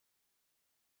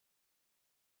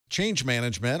Change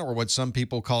management, or what some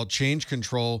people call change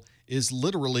control, is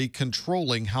literally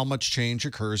controlling how much change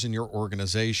occurs in your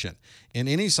organization. In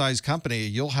any size company,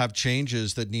 you'll have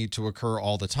changes that need to occur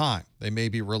all the time. They may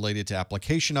be related to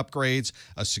application upgrades,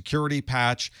 a security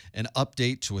patch, an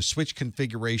update to a switch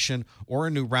configuration, or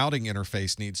a new routing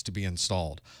interface needs to be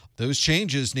installed. Those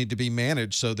changes need to be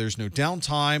managed so there's no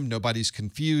downtime, nobody's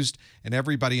confused, and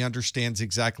everybody understands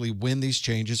exactly when these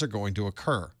changes are going to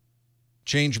occur.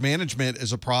 Change management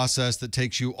is a process that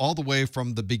takes you all the way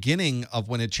from the beginning of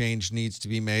when a change needs to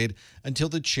be made until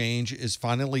the change is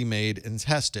finally made and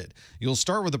tested. You'll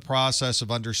start with the process of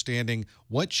understanding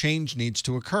what change needs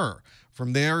to occur.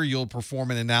 From there, you'll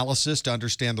perform an analysis to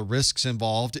understand the risks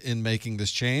involved in making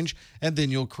this change, and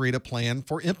then you'll create a plan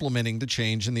for implementing the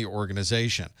change in the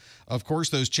organization. Of course,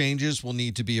 those changes will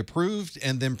need to be approved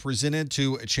and then presented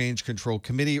to a change control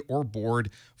committee or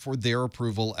board for their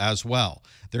approval as well.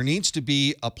 There needs to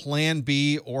be a plan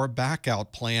B or a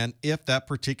backout plan if that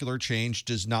particular change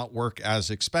does not work as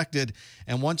expected.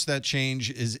 And once that change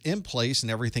is in place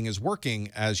and everything is working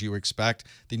as you expect,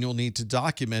 then you'll need to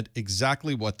document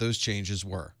exactly what those changes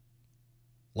were.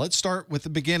 Let's start with the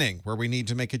beginning, where we need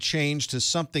to make a change to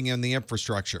something in the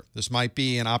infrastructure. This might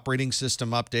be an operating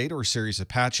system update or a series of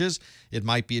patches. It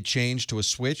might be a change to a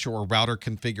switch or a router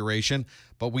configuration,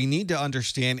 but we need to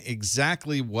understand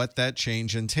exactly what that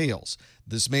change entails.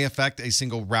 This may affect a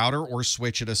single router or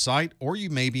switch at a site, or you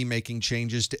may be making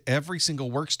changes to every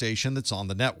single workstation that's on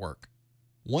the network.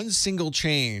 One single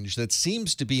change that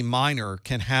seems to be minor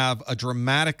can have a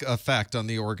dramatic effect on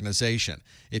the organization.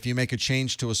 If you make a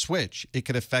change to a switch, it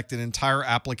could affect an entire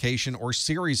application or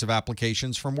series of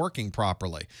applications from working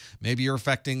properly. Maybe you're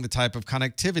affecting the type of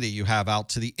connectivity you have out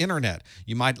to the internet.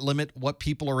 You might limit what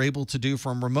people are able to do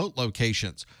from remote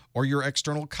locations, or your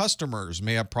external customers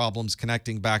may have problems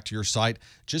connecting back to your site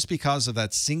just because of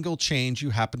that single change you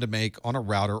happen to make on a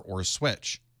router or a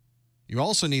switch. You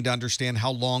also need to understand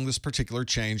how long this particular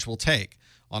change will take.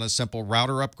 On a simple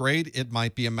router upgrade, it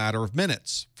might be a matter of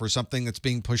minutes. For something that's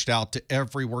being pushed out to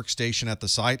every workstation at the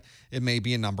site, it may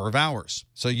be a number of hours.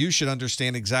 So you should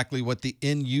understand exactly what the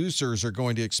end users are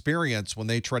going to experience when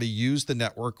they try to use the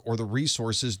network or the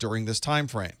resources during this time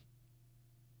frame.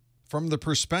 From the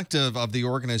perspective of the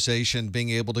organization being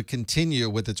able to continue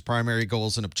with its primary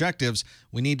goals and objectives,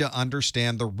 we need to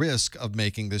understand the risk of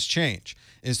making this change.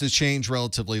 Is the change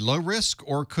relatively low risk,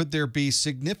 or could there be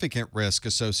significant risk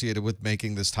associated with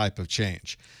making this type of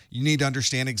change? You need to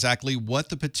understand exactly what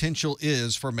the potential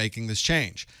is for making this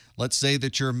change. Let's say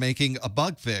that you're making a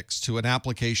bug fix to an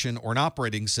application or an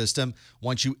operating system.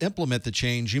 Once you implement the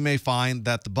change, you may find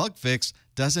that the bug fix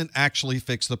doesn't actually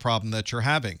fix the problem that you're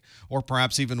having. Or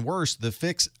perhaps even worse, the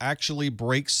fix actually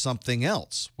breaks something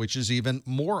else, which is even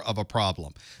more of a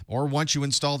problem. Or once you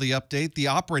install the update, the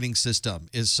operating system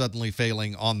is suddenly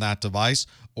failing on that device,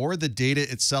 or the data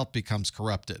itself becomes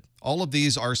corrupted. All of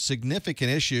these are significant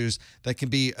issues that can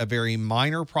be a very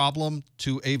minor problem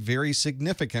to a very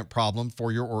significant problem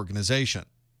for your organization.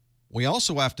 We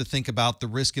also have to think about the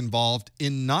risk involved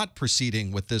in not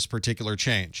proceeding with this particular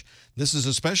change. This is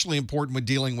especially important when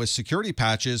dealing with security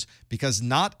patches, because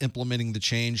not implementing the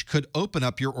change could open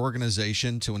up your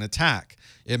organization to an attack.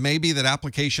 It may be that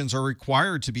applications are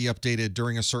required to be updated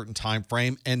during a certain time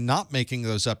frame, and not making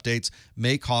those updates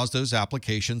may cause those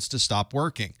applications to stop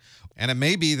working. And it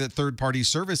may be that third-party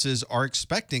services are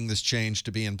expecting this change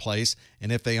to be in place,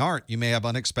 and if they aren't, you may have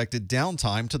unexpected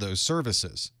downtime to those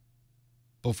services.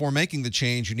 Before making the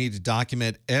change, you need to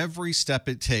document every step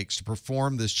it takes to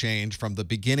perform this change from the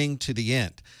beginning to the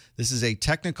end. This is a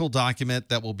technical document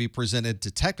that will be presented to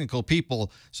technical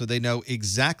people so they know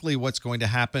exactly what's going to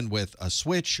happen with a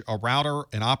switch, a router,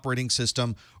 an operating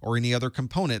system, or any other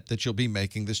component that you'll be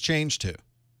making this change to.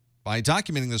 By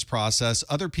documenting this process,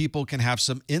 other people can have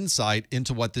some insight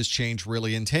into what this change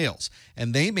really entails,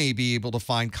 and they may be able to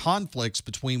find conflicts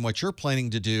between what you're planning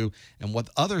to do and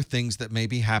what other things that may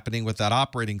be happening with that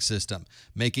operating system.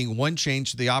 Making one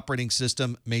change to the operating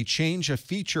system may change a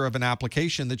feature of an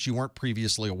application that you weren't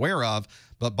previously aware of,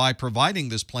 but by providing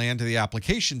this plan to the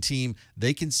application team,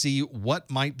 they can see what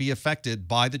might be affected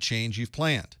by the change you've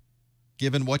planned.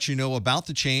 Given what you know about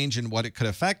the change and what it could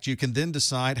affect, you can then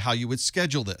decide how you would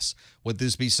schedule this. Would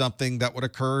this be something that would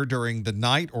occur during the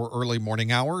night or early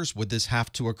morning hours? Would this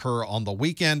have to occur on the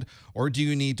weekend? Or do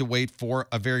you need to wait for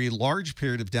a very large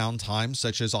period of downtime,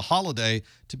 such as a holiday,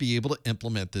 to be able to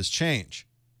implement this change?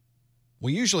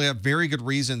 We usually have very good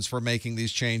reasons for making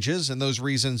these changes, and those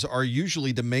reasons are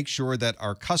usually to make sure that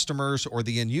our customers or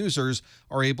the end users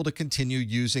are able to continue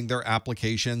using their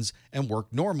applications and work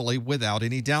normally without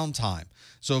any downtime.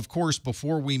 So, of course,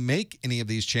 before we make any of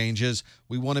these changes,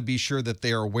 we want to be sure that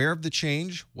they are aware of the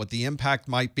change, what the impact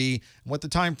might be, and what the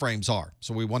timeframes are.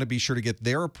 So we want to be sure to get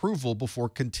their approval before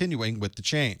continuing with the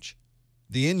change.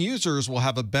 The end users will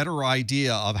have a better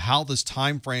idea of how this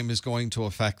time frame is going to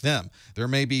affect them. There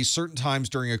may be certain times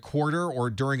during a quarter or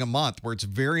during a month where it's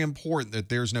very important that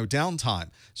there's no downtime.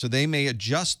 So they may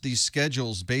adjust these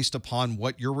schedules based upon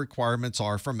what your requirements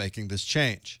are for making this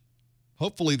change.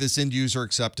 Hopefully, this end user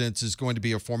acceptance is going to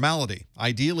be a formality.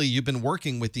 Ideally, you've been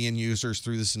working with the end users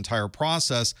through this entire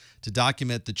process to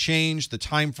document the change, the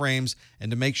timeframes, and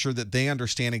to make sure that they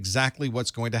understand exactly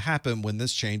what's going to happen when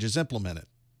this change is implemented.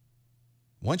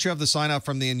 Once you have the sign off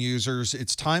from the end users,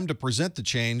 it's time to present the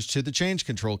change to the Change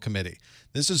Control Committee.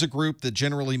 This is a group that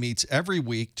generally meets every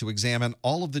week to examine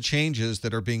all of the changes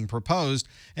that are being proposed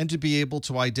and to be able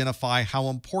to identify how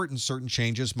important certain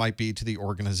changes might be to the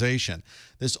organization.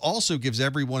 This also gives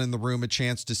everyone in the room a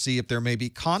chance to see if there may be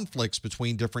conflicts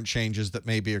between different changes that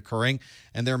may be occurring,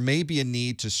 and there may be a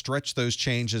need to stretch those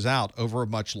changes out over a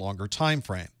much longer time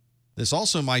frame. This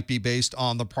also might be based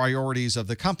on the priorities of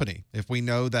the company. If we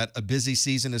know that a busy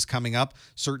season is coming up,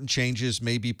 certain changes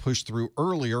may be pushed through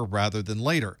earlier rather than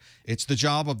later. It's the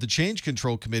job of the Change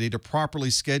Control Committee to properly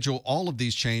schedule all of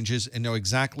these changes and know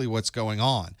exactly what's going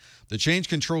on. The Change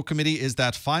Control Committee is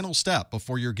that final step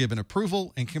before you're given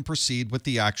approval and can proceed with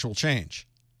the actual change.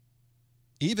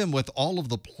 Even with all of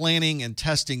the planning and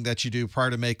testing that you do prior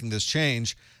to making this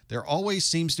change, there always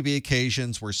seems to be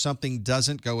occasions where something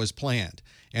doesn't go as planned.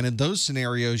 And in those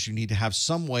scenarios, you need to have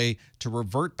some way to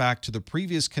revert back to the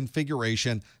previous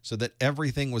configuration so that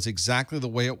everything was exactly the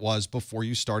way it was before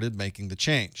you started making the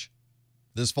change.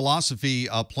 This philosophy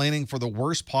of planning for the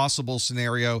worst possible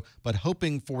scenario but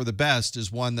hoping for the best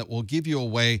is one that will give you a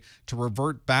way to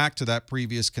revert back to that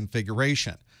previous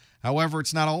configuration. However,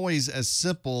 it's not always as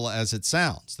simple as it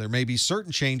sounds. There may be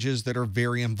certain changes that are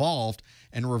very involved,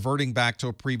 and reverting back to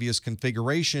a previous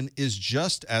configuration is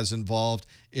just as involved,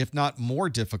 if not more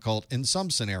difficult in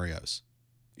some scenarios.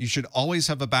 You should always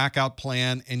have a backup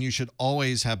plan, and you should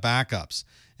always have backups.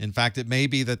 In fact, it may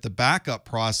be that the backup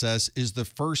process is the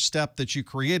first step that you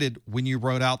created when you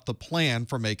wrote out the plan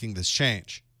for making this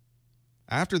change.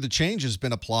 After the change has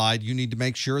been applied, you need to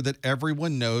make sure that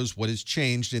everyone knows what has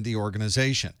changed in the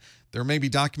organization. There may be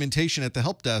documentation at the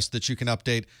help desk that you can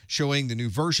update showing the new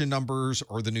version numbers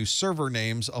or the new server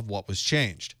names of what was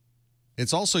changed.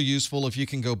 It's also useful if you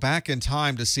can go back in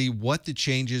time to see what the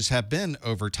changes have been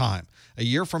over time. A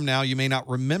year from now, you may not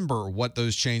remember what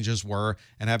those changes were,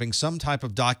 and having some type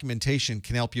of documentation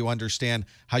can help you understand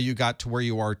how you got to where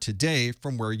you are today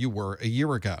from where you were a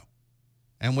year ago.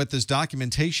 And with this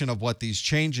documentation of what these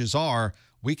changes are,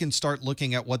 we can start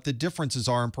looking at what the differences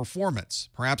are in performance.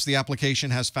 Perhaps the application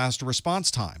has faster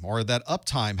response time, or that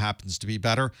uptime happens to be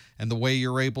better, and the way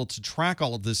you're able to track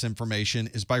all of this information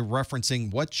is by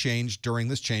referencing what changed during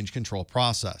this change control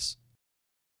process.